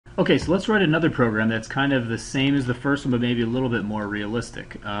Okay, so let's write another program that's kind of the same as the first one, but maybe a little bit more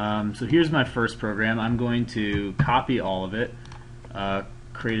realistic. So here's my first program. I'm going to copy all of it,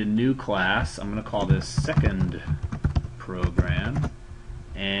 create a new class. I'm going to call this second program,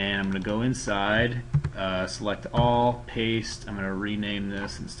 and I'm going to go inside, select all, paste. I'm going to rename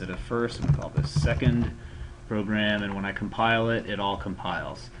this instead of first. I'm going to call this second program, and when I compile it, it all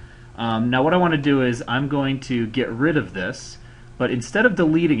compiles. Now what I want to do is I'm going to get rid of this. But instead of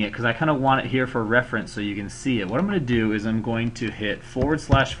deleting it, because I kind of want it here for reference so you can see it, what I'm going to do is I'm going to hit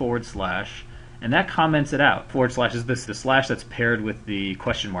 // and that comments it out. / is the slash that's paired with the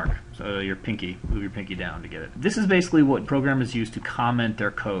question mark. So your pinky, move your pinky down to get it. This is basically what programmers use to comment their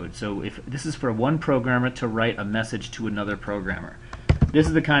code. So if this is for one programmer to write a message to another programmer. This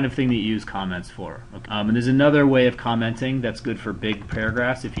is the kind of thing that you use comments for. And there's another way of commenting that's good for big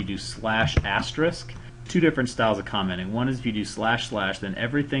paragraphs. If you do /*, two different styles of commenting. One is if you do // then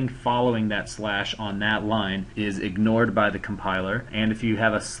everything following that slash on that line is ignored by the compiler, and if you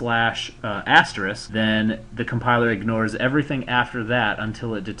have a /*, then the compiler ignores everything after that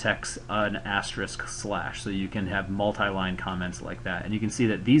until it detects an asterisk slash. So you can have multi-line comments like that, and you can see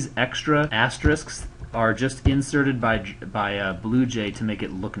that these extra asterisks are just inserted by BlueJ to make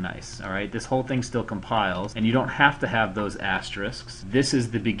it look nice. Alright, this whole thing still compiles, and you don't have to have those asterisks. This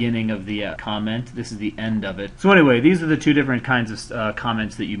is the beginning of the comment, this is the end of it. So anyway, these are the two different kinds of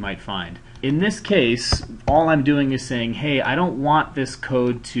comments that you might find. In this case, all I'm doing is saying, hey, I don't want this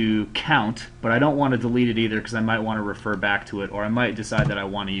code to count, but I don't want to delete it either because I might want to refer back to it, or I might decide that I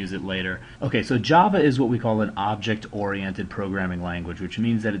want to use it later. Okay, so Java is what we call an object-oriented programming language, which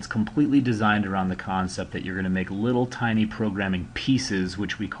means that it's completely designed around the concept that you're going to make little tiny programming pieces,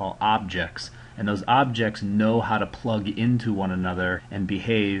 which we call objects. And those objects know how to plug into one another and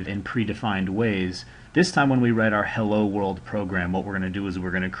behave in predefined ways. This time when we write our Hello World program, what we're going to do is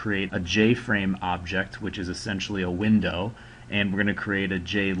we're going to create a JFrame object, which is essentially a window, and we're going to create a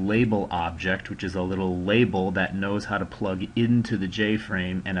JLabel object, which is a little label that knows how to plug into the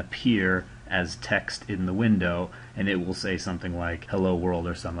JFrame and appear as text in the window, and it will say something like Hello World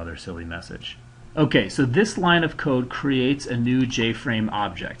or some other silly message. Okay, so this line of code creates a new JFrame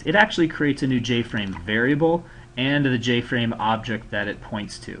object. It actually creates a new JFrame variable and the JFrame object that it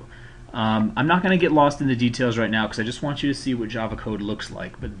points to. I'm not going to get lost in the details right now because I just want you to see what Java code looks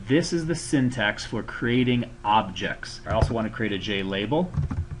like, but this is the syntax for creating objects. I also want to create a JLabel.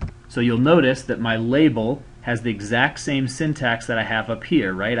 So you'll notice that my label has the exact same syntax that I have up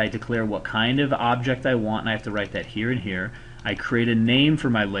here, right? I declare what kind of object I want, and I have to write that here and here. I create a name for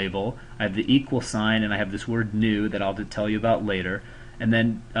my label. I have the equal sign, and I have this word new that I'll tell you about later. And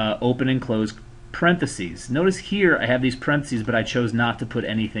then open and close parentheses. Notice here I have these parentheses, but I chose not to put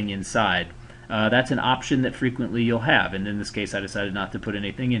anything inside. That's an option that frequently you'll have, and in this case I decided not to put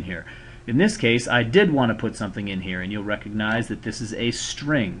anything in here. In this case I did want to put something in here, and you'll recognize that this is a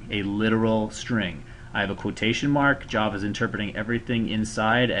string, a literal string. I have a quotation mark. Java is interpreting everything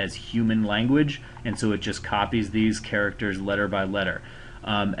inside as human language, and so it just copies these characters letter by letter.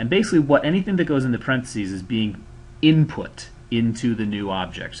 And basically anything that goes in the parentheses is being input into the new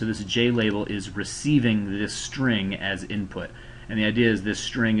object. So this JLabel is receiving this string as input, and the idea is this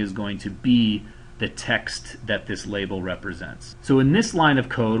string is going to be the text that this label represents. So in this line of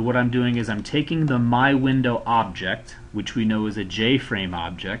code, what I'm doing is I'm taking the MyWindow object, which we know is a JFrame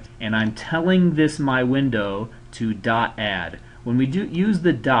object, and I'm telling this MyWindow to .add. When we use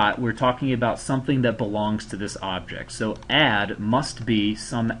the dot, we're talking about something that belongs to this object. So add must be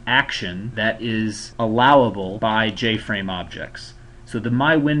some action that is allowable by JFrame objects. So the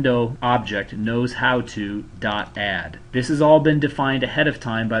MyWindow object knows how to .add. This has all been defined ahead of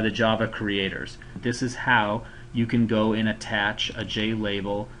time by the Java creators. This is how you can go and attach a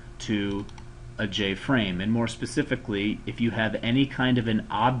JLabel to a JFrame. And more specifically, if you have any kind of an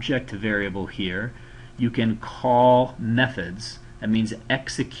object variable here, you can call methods. That means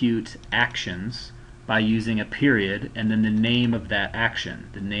execute actions by using a period and then the name of that action,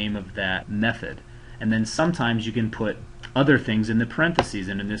 the name of that method. And then sometimes you can put other things in the parentheses,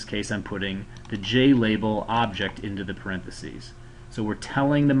 and in this case I'm putting the JLabel object into the parentheses. So we're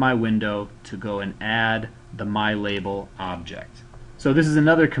telling the MyWindow to go and add the MyLabel object. So this is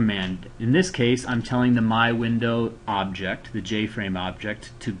another command. In this case, I'm telling the MyWindow object, the JFrame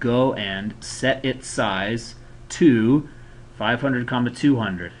object, to go and set its size to 500,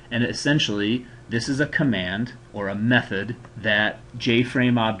 200. And essentially, this is a command or a method that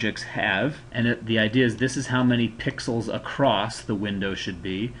JFrame objects have, and the idea is this is how many pixels across the window should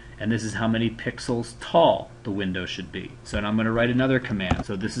be, and this is how many pixels tall the window should be. So now I'm going to write another command.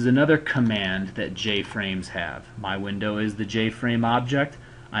 So this is another command that JFrames have. MyWindow is the JFrame object.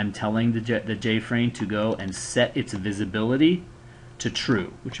 I'm telling the JFrame to go and set its visibility to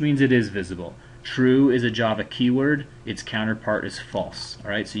true, which means it is visible. True is a Java keyword. Its counterpart is false.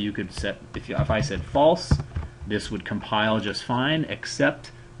 All right, so you could set, if I said false, this would compile just fine,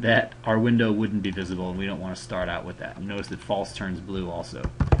 except that our window wouldn't be visible, and we don't want to start out with that. You notice that false turns blue also.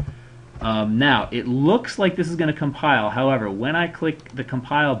 Now, it looks like this is going to compile. However, when I click the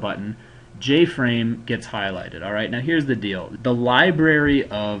compile button, JFrame gets highlighted. All right, now here's the deal. The library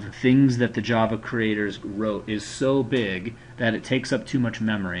of things that the Java creators wrote is so big that it takes up too much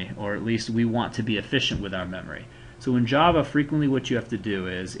memory, or at least we want to be efficient with our memory. So in Java, frequently what you have to do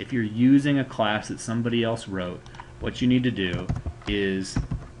is, if you're using a class that somebody else wrote, what you need to do is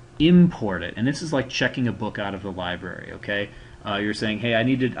import it. And this is like checking a book out of the library, okay? You're saying, hey,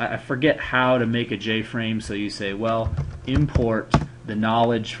 I forget how to make a JFrame, so you say, well, import the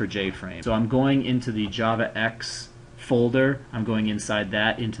knowledge for JFrame. So I'm going into the JavaX folder, I'm going inside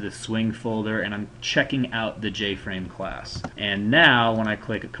that into the swing folder, and I'm checking out the JFrame class. And now when I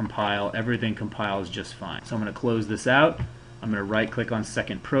click compile, everything compiles just fine. So I'm going to close this out. I'm going to right click on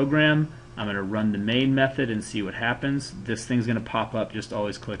second program. I'm going to run the main method and see what happens. This thing's going to pop up, just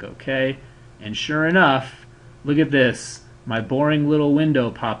always click OK. And sure enough, look at this. My boring little window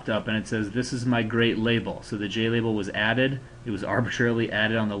popped up and it says this is my great label. So the J label was added. It was arbitrarily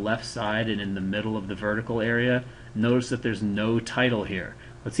added on the left side and in the middle of the vertical area. Notice that there's no title here.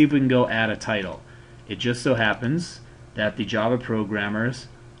 Let's see if we can go add a title. It just so happens that the Java programmers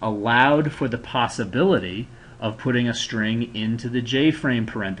allowed for the possibility of putting a string into the JFrame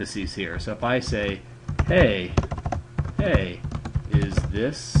parentheses here. So if I say, hey, is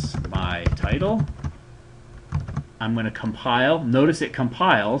this my title? I'm going to compile. Notice it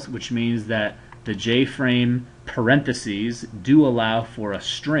compiles, which means that the JFrame parentheses do allow for a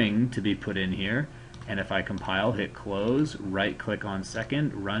string to be put in here. And if I compile, hit close, right click on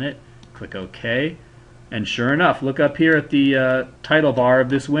second, run it, click OK. And sure enough, look up here at the title bar of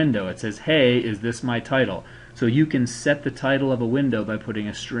this window. It says, hey, is this my title? So you can set the title of a window by putting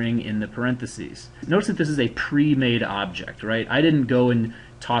a string in the parentheses. Notice that this is a pre-made object, right? I didn't go and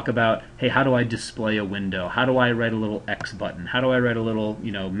talk about, hey, how do I display a window? How do I write a little X button? How do I write a little,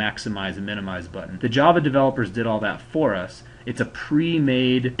 maximize and minimize button? The Java developers did all that for us. It's a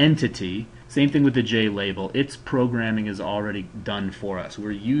pre-made entity. Same thing with the J label. Its programming is already done for us.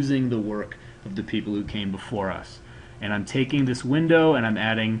 We're using the work of the people who came before us. And I'm taking this window and I'm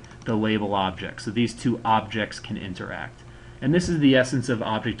adding the label object. So these two objects can interact. And this is the essence of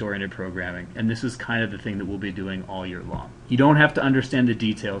object-oriented programming, and this is kind of the thing that we'll be doing all year long. You don't have to understand the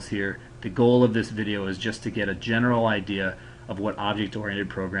details here. The goal of this video is just to get a general idea of what object-oriented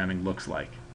programming looks like.